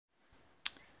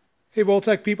Hey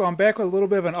Voltec people, I'm back with a little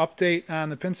bit of an update on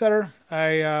the pinsetter.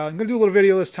 I'm going to do a little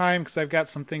video this time because I've got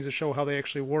some things to show how they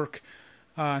actually work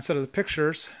instead of the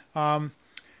pictures. I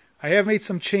have made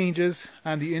some changes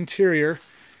on the interior.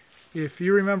 If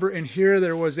you remember in here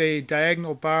there was a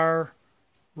diagonal bar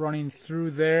running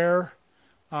through there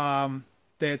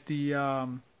that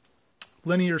the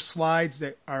linear slides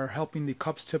that are helping the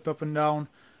cups tip up and down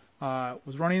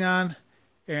was running on.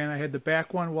 And I had the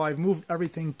back one. Well, I've moved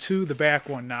everything to the back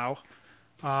one now.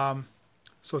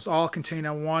 So it's all contained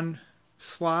on one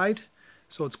slide.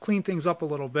 So it's cleaned things up a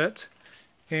little bit.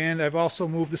 And I've also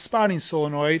moved the spotting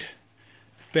solenoid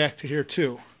back to here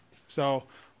too. So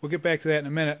we'll get back to that in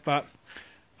a minute. But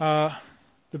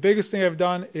the biggest thing I've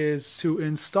done is to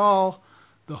install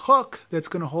the hook that's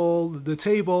going to hold the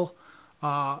table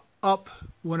up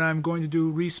when I'm going to do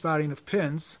respotting of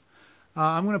pins.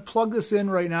 I'm going to plug this in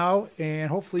right now, and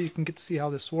hopefully you can get to see how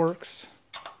this works.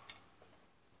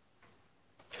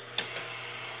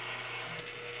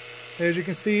 As you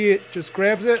can see, it just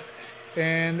grabs it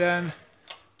and then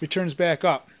returns back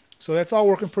up. So that's all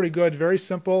working pretty good, very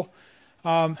simple.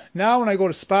 Now when I go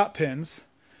to spot pins,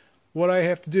 what I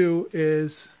have to do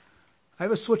is, I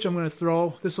have a switch I'm going to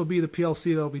throw. This will be the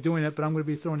PLC that will be doing it, but I'm going to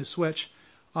be throwing the switch.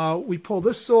 We pull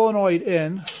this solenoid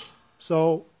in,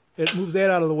 so it moves that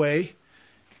out of the way.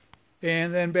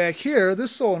 And then back here,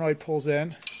 this solenoid pulls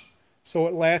in, so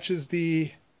it latches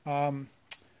the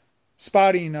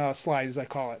spotting slide, as I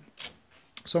call it.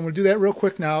 So I'm going to do that real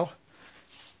quick now.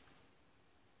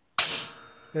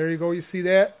 There you go, you see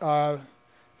that?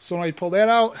 Solenoid pull that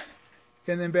out,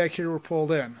 and then back here we're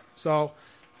pulled in. So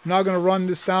I'm now going to run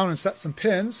this down and set some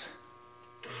pins.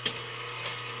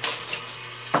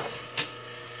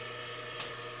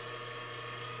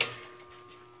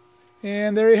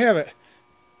 And there you have it.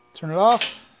 Turn it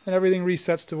off, and everything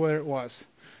resets to where it was.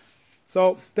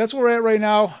 So that's where we're at right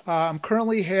now. I'm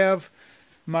currently have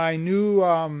my new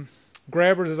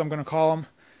grabbers, as I'm going to call them,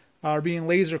 are being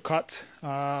laser cut.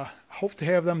 Hope to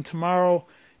have them tomorrow,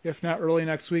 if not early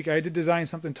next week. I did design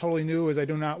something totally new, as I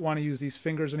do not want to use these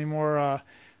fingers anymore.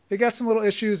 They got some little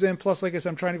issues, and plus, like I said,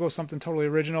 I'm trying to go something totally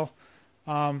original.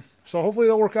 So hopefully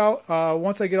they'll work out.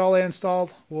 Once I get all that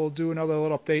installed, we'll do another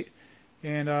little update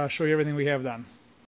and show you everything we have done.